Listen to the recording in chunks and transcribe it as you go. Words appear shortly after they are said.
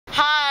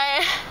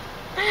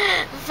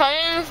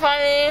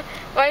funny.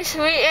 My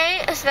sweet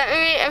aunt sent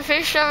me a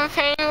picture of a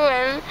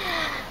penguin.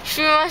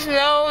 She must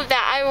know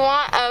that I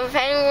want a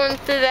penguin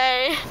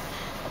today.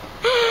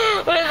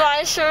 With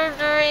my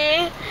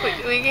surgery.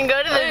 We can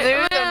go to the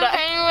zoo sometime.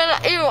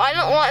 Penguin. Ew, I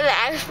don't want the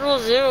actual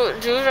zoo.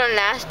 Zoos are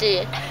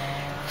nasty.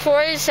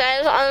 Corey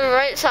says on the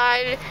right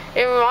side,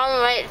 your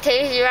mom might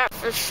take you out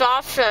for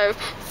soft serve.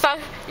 Fuck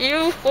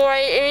you,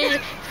 Corey. It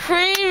means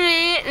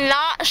creamy,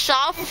 not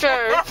soft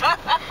serve.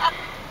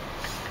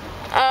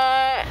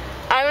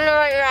 I'm gonna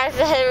write back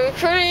to him.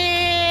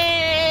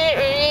 Creamy,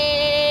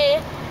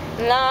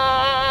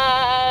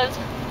 not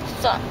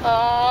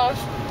soft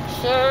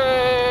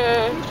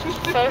serve.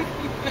 Fuck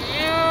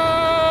you.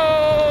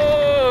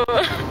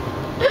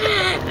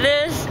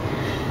 This.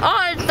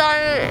 Oh, it's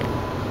done.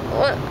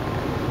 What?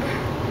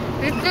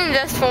 I think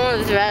this phone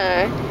is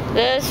better.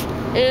 This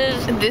phone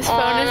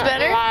is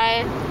better?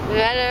 My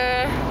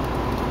better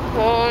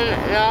phone,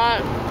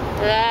 not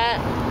that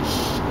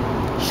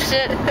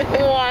shit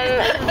one.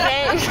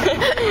 Thanks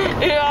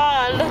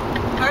God.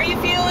 How are you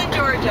feeling,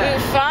 Georgia?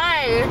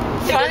 Fine.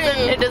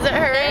 Funny. It doesn't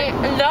hurt?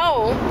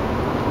 No.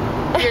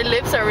 Your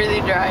lips are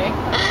really dry.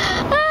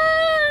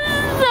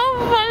 So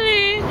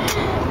funny.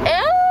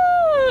 Ew.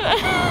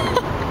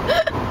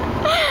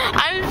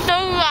 I'm so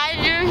glad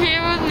you're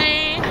here with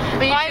me.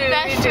 My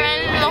best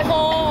friend in the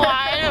whole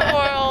wide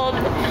world.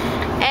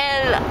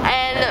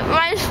 And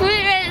my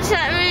sweet aunt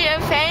sent me a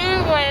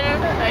penguin.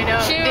 I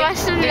know. She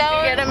must have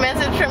known. Did you get a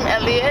message from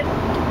Elliot?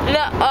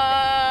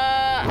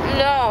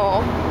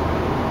 No.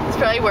 It's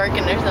probably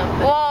working or something.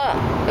 Well,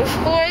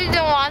 Corey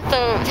didn't want to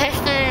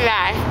text me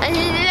back. And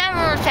he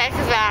never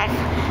texts back.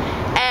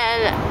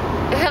 And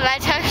because I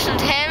texted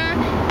him,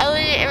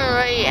 Elliot, and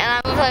Ray, and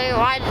I was like,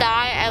 why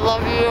die? I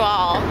love you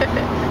all.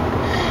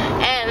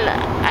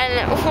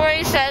 And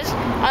Corey says,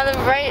 on the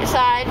right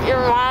side, your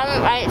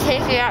mom might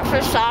take you out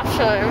for soft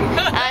serve.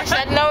 And I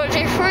said, no, it's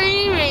a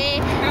creamy.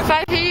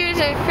 Fuck you, it's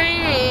a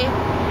creamy.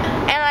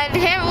 And I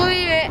can't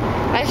believe it.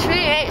 My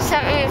sweet aunt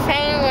sent me a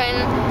penguin.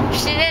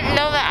 She didn't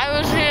know that I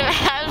was going to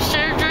have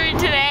surgery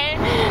today,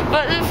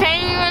 but the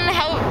penguin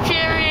helped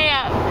cheer me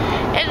up.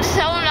 It's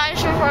so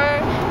nice of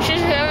her.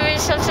 She's going to be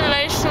such a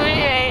nice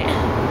sweet aunt.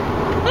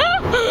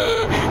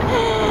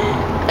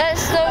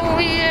 That's so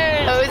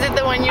weird. Oh, is it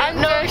the one you don't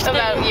know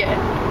about yet?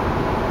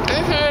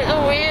 The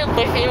weird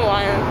looking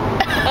one.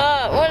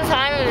 What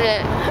time is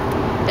it?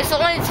 It's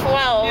only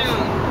 12.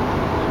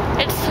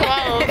 It's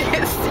 12.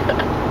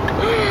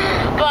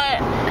 But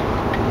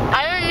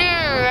I don't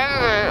even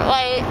remember.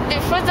 Like, they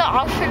put the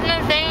oxygen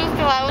thing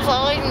because I was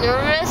like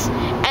nervous,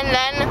 and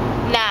then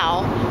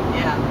now.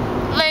 Yeah.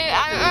 Like,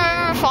 I don't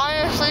remember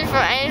falling asleep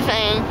or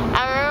anything.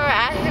 I remember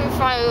asking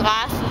for my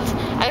glasses.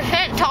 I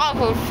couldn't talk,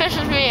 which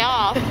pisses me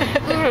off.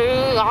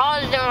 All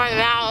in my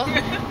mouth,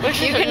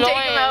 which You is can annoying.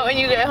 take them out when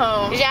you get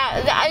home.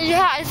 Yeah,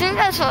 I think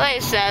that's what they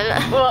said.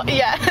 Well,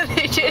 yeah,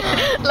 they did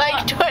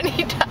like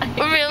 20 times.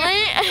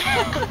 Really?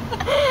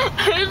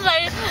 I was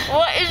like,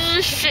 what is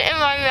this shit in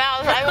my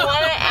mouth? I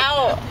want it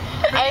out.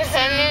 I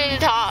couldn't even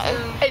talk.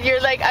 And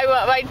you're like, I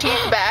want my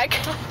teeth back.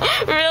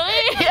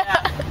 Really?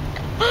 Yeah.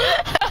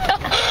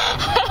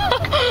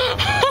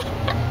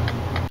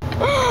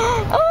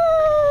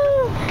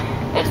 Oh,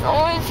 it's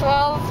only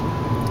 12.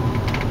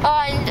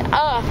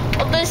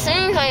 This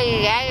thing's like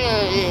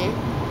gagging me.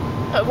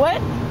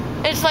 What?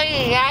 It's like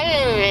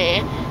gagging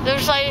me.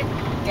 There's like,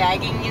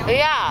 Gagging you?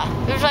 yeah,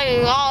 there's like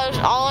gauze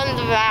all in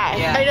the back.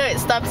 Yeah. I know, it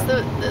stops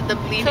the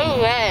bleeding. No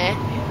way.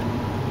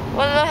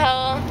 What the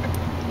hell?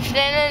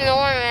 Shannon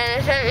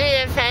Norman sent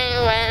me a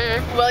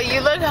penguin. Well, you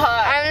look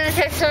hot. I'm gonna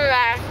text her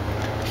back.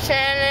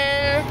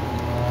 Shannon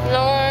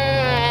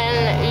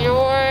Norman,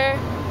 your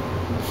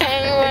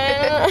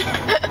penguin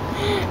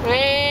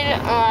made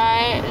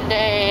my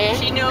day.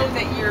 She know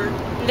that you're...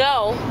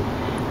 No,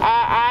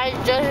 I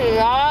just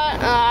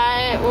got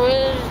my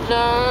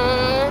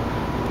wisdom,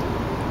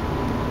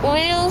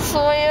 Will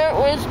Sawyer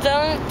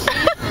wisdom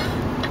teeth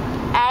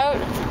out,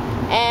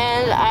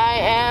 and I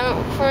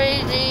am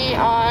crazy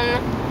on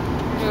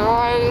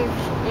drugs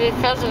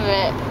because of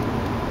it.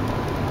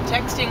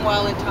 texting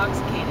while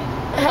intoxicated.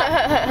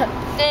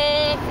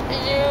 Thank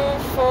you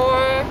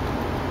for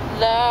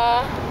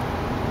the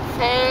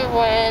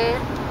penguin.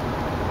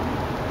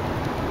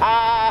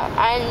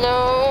 I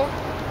know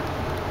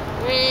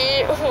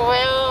we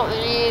will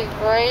be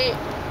great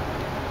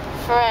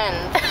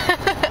friends.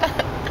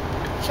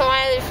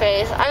 Smiley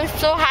face. I'm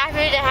so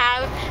happy to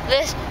have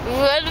this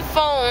good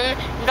phone,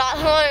 not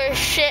some other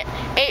shit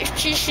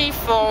HTC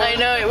phone. I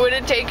know, it would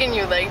have taken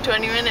you like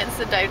 20 minutes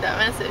to type that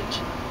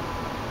message.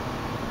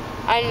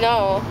 I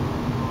know.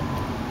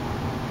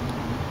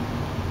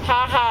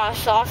 Haha,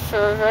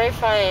 software, very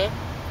funny.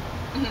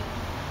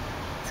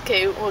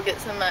 Okay, we'll get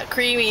some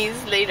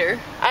creamies later.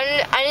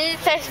 I need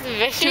to text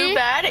Vicky. Too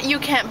bad you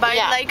can't buy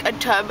Yeah. like a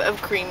tub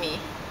of creamy.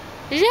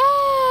 Yeah,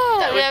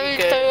 That would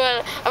be good. so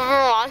good. A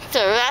Monster,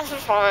 that's a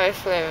strawberry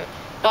flavor.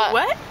 But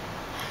What?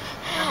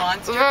 A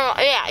monster?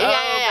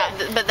 Yeah.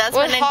 But that's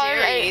With Ben hard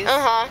and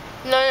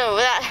Jerry's. No,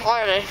 that's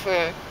hard ice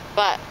cream.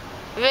 But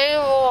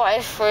vegetable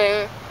ice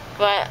cream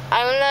But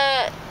I'm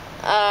gonna,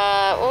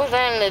 what was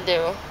I gonna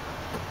do?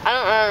 I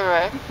don't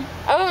remember.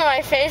 Oh,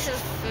 my face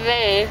is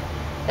big.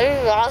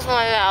 There's lost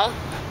my mouth.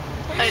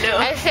 I know.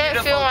 I can't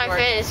feel my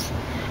Jordan. face.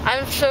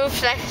 I'm so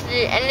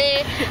sexy.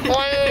 Anyone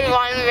would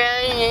want to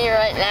marry me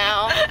right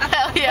now.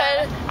 Hell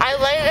yeah. Because I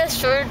like this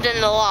surgeon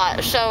a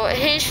lot, so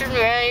he should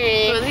marry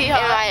me. Was he in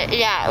hot?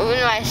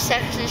 in my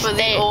sexy Was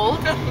state. he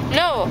old?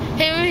 No,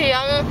 he was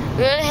young,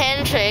 good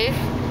handshake.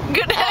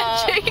 Good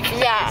handshake.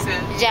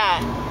 Yeah.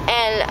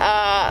 And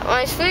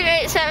my sweet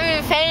mate sent me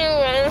a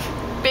penguin.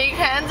 Big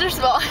hands or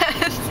small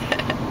hands?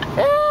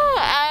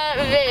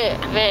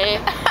 Big.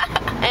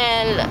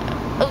 And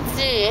let's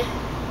see.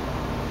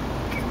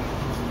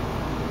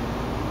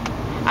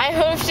 I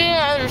hope she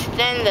can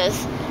understand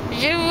this.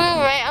 You will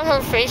write on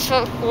her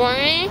Facebook for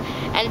me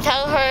and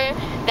tell her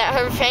that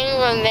her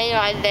penguin made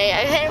my day.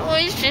 I can't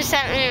believe she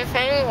sent me a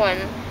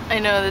penguin. I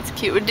know, that's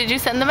cute. Did you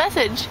send the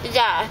message?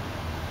 Yeah.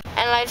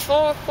 And I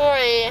told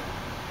Corey,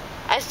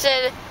 I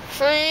said,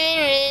 free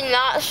me,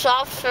 not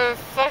softer,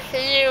 fuck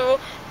you.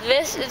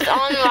 This is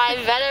on my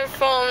better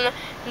phone.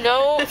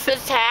 No, the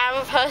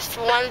tab plus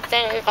one,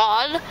 thank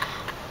God.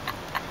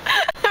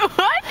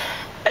 What?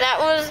 That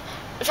was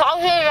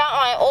talking about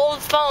my old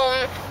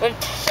phone, which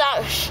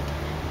sucks.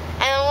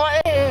 And I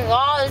want to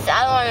laws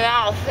out of my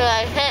mouth because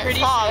I can't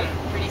talk.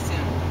 Pretty soon.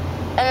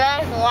 And then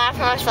I can laugh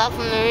at myself in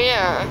the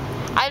mirror.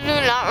 I do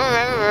not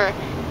remember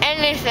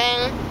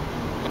anything.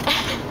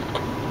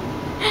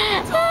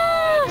 It's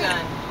all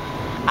done.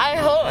 I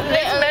hope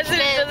they This message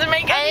understand. doesn't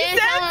make I any need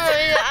to tell sense.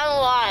 Marie that I'm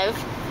alive.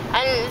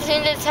 I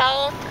need to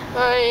tell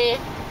Marie,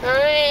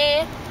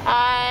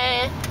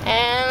 I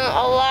am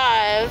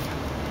alive.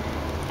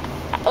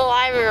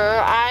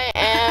 Aliver. I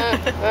am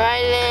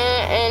writing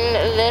in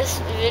this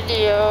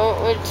video,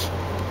 which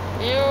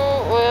you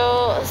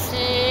will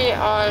see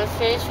on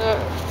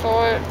Facebook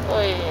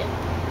shortly.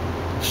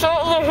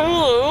 Shortly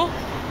Hulu.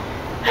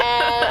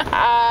 And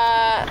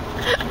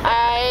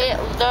I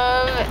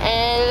love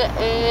and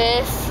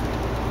miss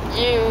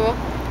you.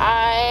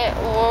 I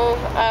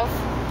woke up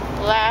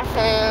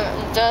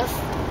laughing just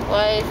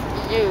like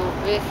you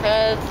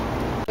because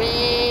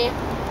we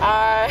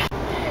are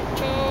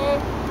two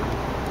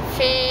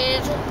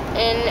feet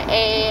in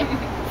a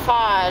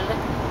pod.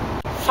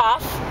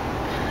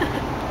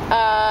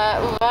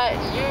 But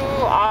you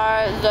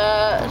are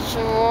the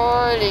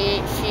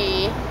sorority,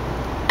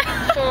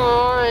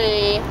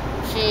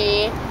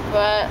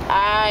 but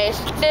I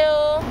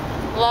still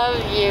love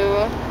you,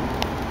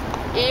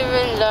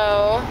 even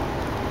though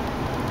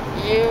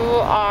you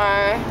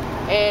are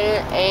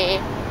in a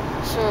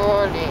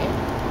sorority.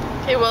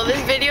 Okay, well,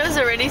 this video is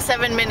already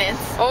 7 minutes.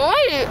 Oh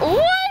wait,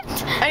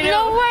 what? I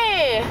know. No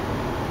way.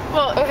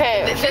 Well,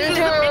 Okay, this send is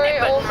to the Marie minute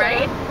button, Olsen.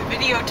 right? The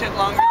video took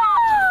longer.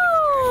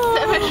 Woo!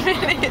 7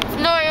 minutes.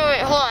 No,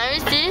 wait, hold on, let me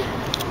see.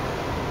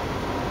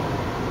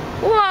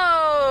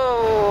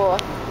 Whoa!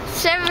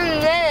 7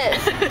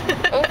 minutes.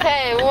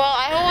 Okay, well,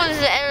 I hope this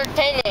is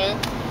entertaining.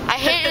 I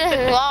hate this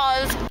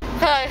vlog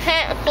because I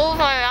can't close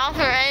my mouth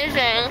or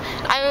anything.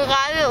 I'm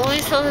glad that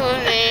Lisa's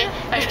with me.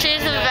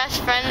 She's the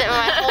best friend in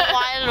my whole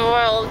wide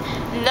world.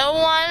 No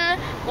one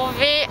will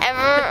be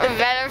ever a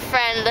better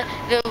friend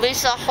than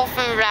Lisa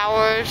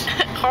Hoffenbauer's.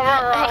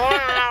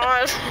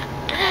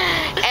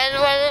 And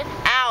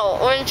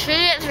when she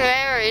gets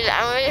married,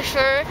 I make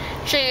sure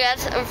she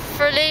gets a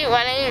pretty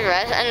wedding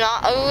dress and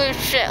not ugly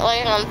shit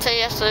like on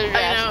yesterday's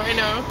dress. I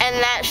know. And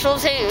that she'll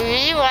take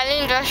me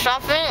wedding dress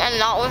shopping and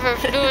not with her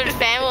stupid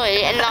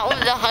family and not with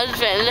the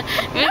husband.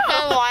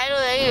 Because why do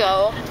they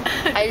go?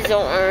 I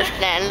don't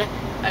understand.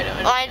 I don't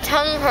know. My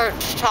tongue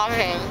hurts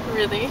talking.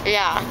 Really?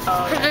 Yeah.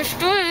 Oh, Because there's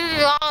stupid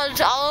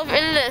knowledge all up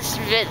in this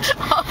bitch.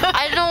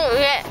 I don't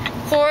get.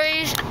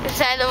 Corey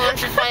said a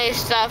bunch of funny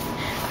stuff.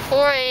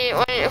 Corey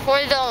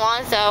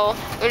Delanto,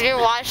 when you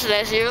watch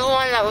this, you're the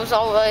one that was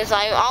always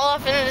like, all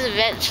up in this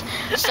bitch.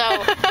 So,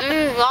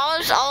 there's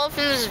knowledge all up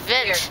in this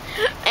bitch.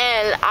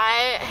 And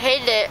I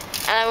hate it,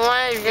 and I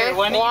want to Here, drink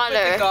why don't you put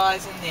water. the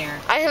gauze in there?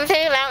 I can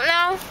take it out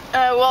now?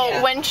 Well,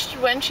 Yeah.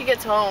 when she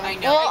gets home. I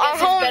know. Well, I our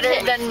guess it's home better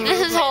is than this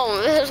is movement. home.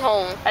 This is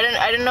home.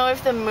 I don't know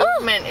if the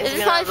movement Is is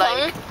this gonna my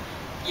like. phone?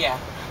 Yeah.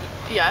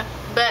 Yeah,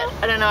 but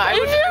I don't know. I It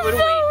would feels wait so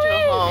till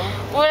weird. home.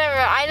 Whatever.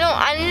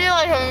 I need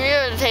like a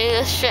mirror to take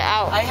this shit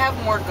out. I have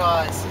more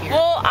gauze here.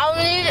 Well,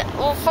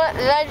 we'll put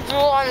that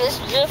jewel on this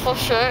beautiful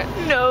shirt.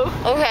 No.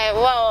 Okay,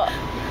 well,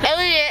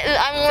 Elliot,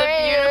 I'm It's a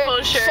wearing beautiful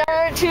your shirt.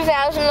 summer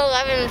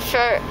 2011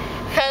 shirt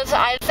because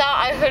I thought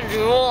I could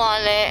drool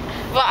on it,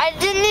 but I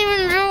didn't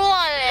even drool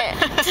on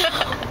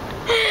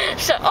it.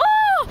 So, oh!